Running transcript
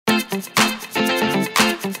Well,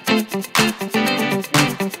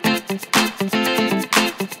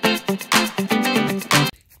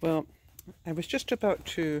 I was just about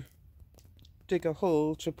to dig a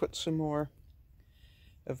hole to put some more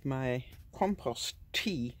of my compost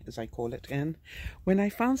tea, as I call it, in, when I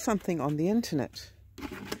found something on the internet.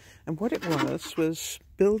 And what it was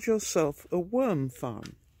build yourself a worm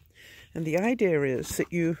farm. And the idea is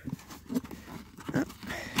that you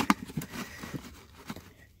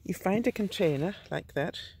find a container like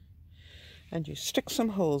that, and you stick some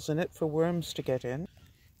holes in it for worms to get in,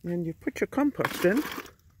 and you put your compost in.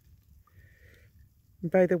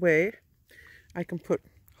 And by the way, I can put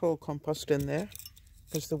whole compost in there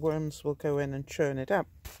because the worms will go in and churn it up,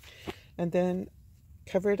 and then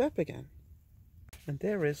cover it up again. And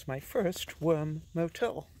there is my first worm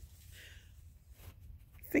motel.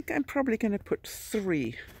 I think I'm probably going to put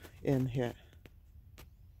 3 in here.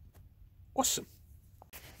 Awesome.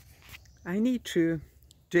 I need to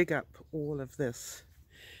dig up all of this.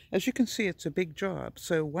 As you can see, it's a big job,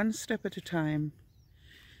 so one step at a time.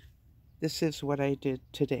 This is what I did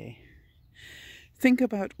today. Think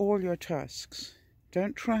about all your tasks.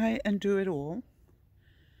 Don't try and do it all.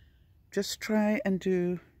 Just try and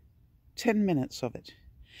do 10 minutes of it.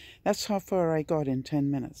 That's how far I got in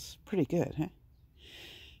 10 minutes. Pretty good, huh?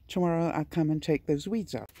 Tomorrow I'll come and take those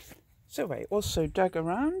weeds out. So I also dug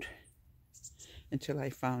around until I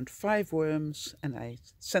found 5 worms, and I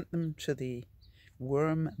sent them to the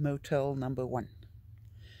worm motel number 1.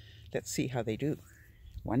 Let's see how they do.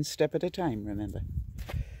 One step at a time, remember.